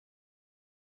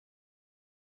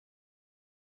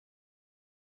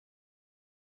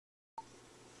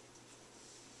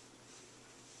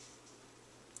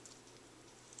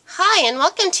Hi, and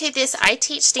welcome to this I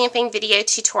Teach Stamping video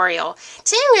tutorial.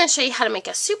 Today I'm going to show you how to make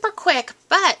a super quick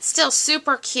but still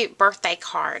super cute birthday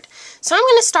card. So I'm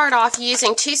going to start off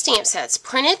using two stamp sets,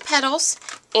 Printed Petals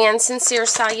and Sincere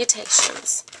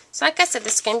Salutations. So like I said,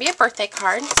 this is going to be a birthday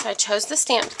card, so I chose the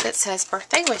stamp that says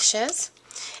Birthday Wishes.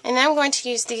 And then I'm going to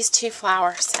use these two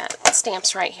flower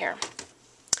stamps right here.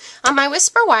 On my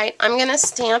Whisper White, I'm going to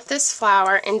stamp this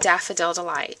flower in Daffodil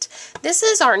Delight. This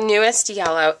is our newest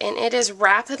yellow, and it is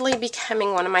rapidly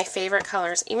becoming one of my favorite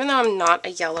colors, even though I'm not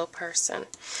a yellow person.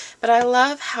 But I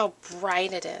love how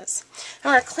bright it is.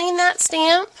 I'm going to clean that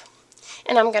stamp,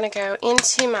 and I'm going to go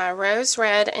into my Rose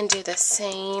Red and do the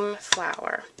same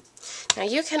flower. Now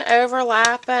you can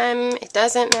overlap them, it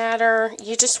doesn't matter.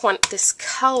 You just want this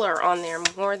color on there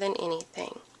more than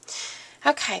anything.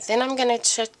 Okay, then I'm going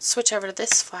to switch over to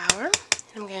this flower.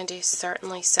 I'm going to do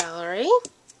Certainly Celery.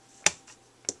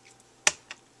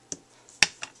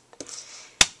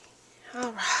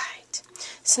 Alright,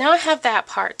 so now I have that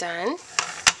part done,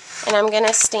 and I'm going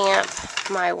to stamp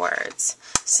my words.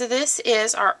 So this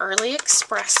is our Early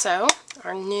Espresso,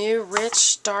 our new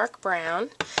rich dark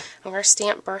brown. I'm going to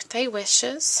stamp Birthday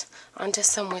Wishes onto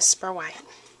some Whisper White.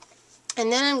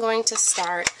 And then I'm going to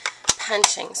start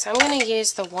punching. So I'm going to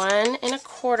use the 1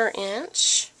 1/4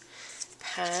 inch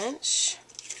punch.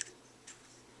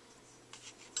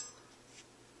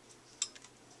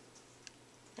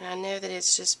 And I know that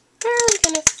it's just barely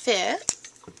going to fit.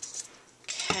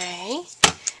 Okay.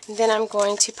 And then I'm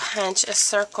going to punch a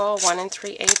circle, 1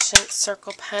 3/8 inch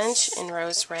circle punch in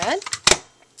Rose Red.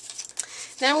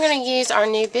 Then I'm going to use our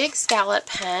new big scallop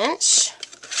punch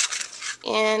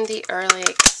in the Early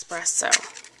Espresso.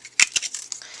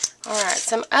 Alright,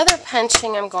 some other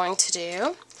punching I'm going to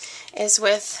do is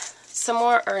with some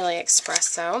more Early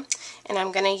Espresso, and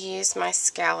I'm going to use my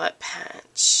scallop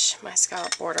punch, my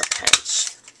scallop border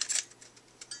punch.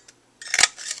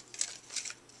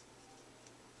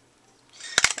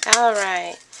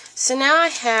 Alright, so now I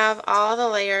have all the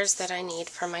layers that I need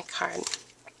for my card.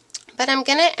 But I'm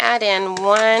going to add in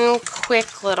one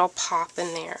quick little pop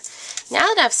in there.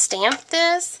 Now that I've stamped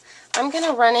this, I'm going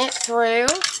to run it through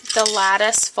the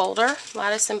lattice folder,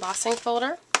 lattice embossing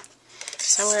folder.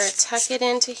 So I'm going to tuck it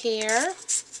into here.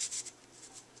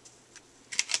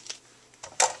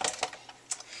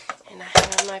 And I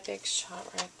have my big shot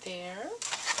right there.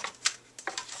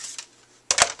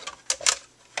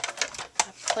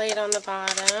 A plate on the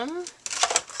bottom,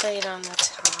 plate on the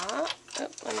top. Oh,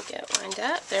 let me get it lined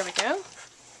up. There we go.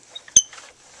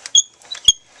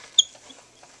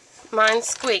 Mine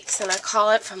squeaks, and I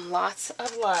call it from Lots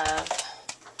of Love.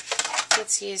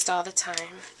 It's used all the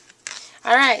time.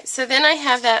 Alright, so then I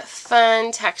have that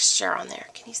fun texture on there.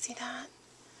 Can you see that?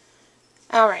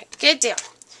 Alright, good deal.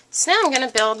 So now I'm going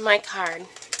to build my card.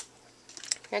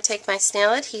 I'm going to take my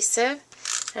snail adhesive.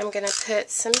 I'm going to put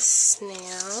some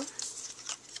snail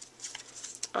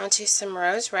onto some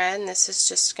Rose Red, and this is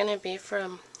just going to be for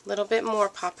a little bit more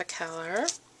pop of color.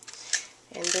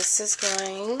 And this is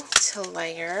going to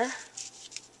layer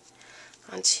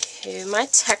onto my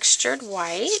textured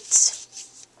white.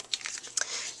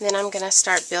 And then I'm going to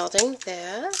start building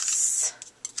this.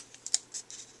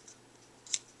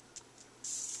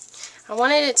 I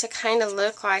wanted it to kind of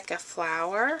look like a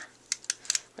flower,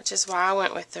 which is why I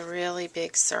went with the really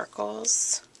big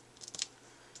circles.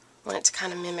 I want it to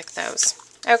kind of mimic those.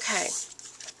 Okay.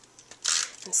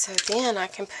 And so then I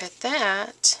can put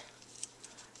that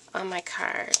on my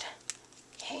card.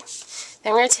 Okay.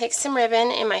 Then we're going to take some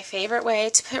ribbon, and my favorite way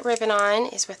to put ribbon on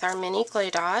is with our mini glue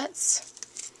dots.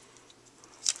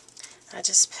 I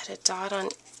just put a dot on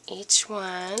each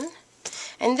one.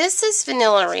 And this is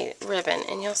vanilla ribbon,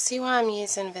 and you'll see why I'm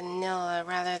using vanilla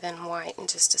rather than white in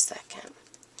just a second.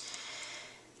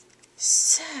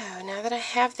 So now that I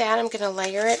have that, I'm going to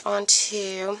layer it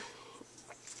onto,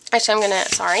 actually I'm going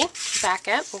to, back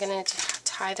up. I'm going to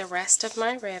tie the rest of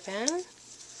my ribbon.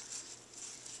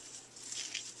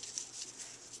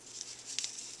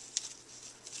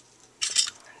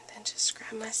 Just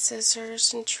grab my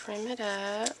scissors and trim it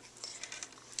up.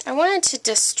 I wanted to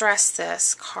distress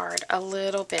this card a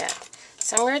little bit.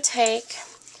 So I'm going to take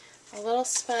a little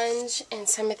sponge and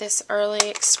some of this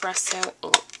Early Espresso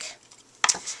ink.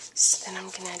 So then I'm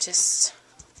going to just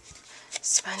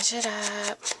sponge it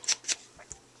up.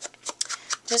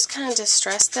 Just kind of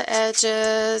distress the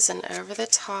edges and over the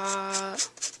top.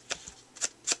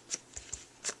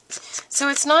 So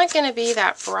it's not going to be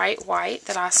that bright white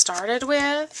that I started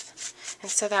with. And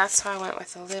so that's why I went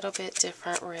with a little bit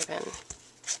different ribbon.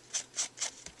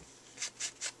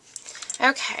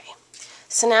 Okay,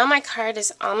 so now my card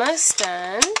is almost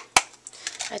done.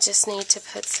 I just need to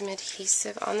put some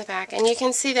adhesive on the back. And you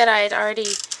can see that I had already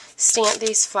stamped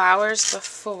these flowers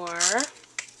before.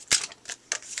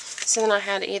 So then I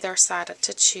had either side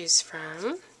to choose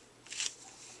from.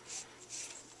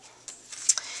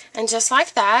 And just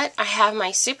like that, I have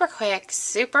my super quick,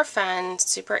 super fun,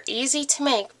 super easy to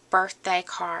make birthday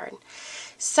card.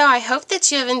 So I hope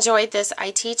that you have enjoyed this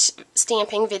I Teach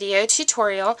Stamping video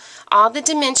tutorial. All the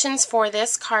dimensions for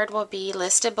this card will be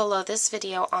listed below this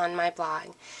video on my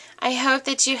blog. I hope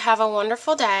that you have a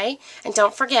wonderful day, and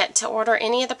don't forget to order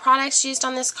any of the products used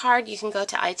on this card. You can go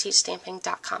to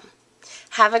iteachstamping.com.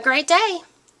 Have a great day!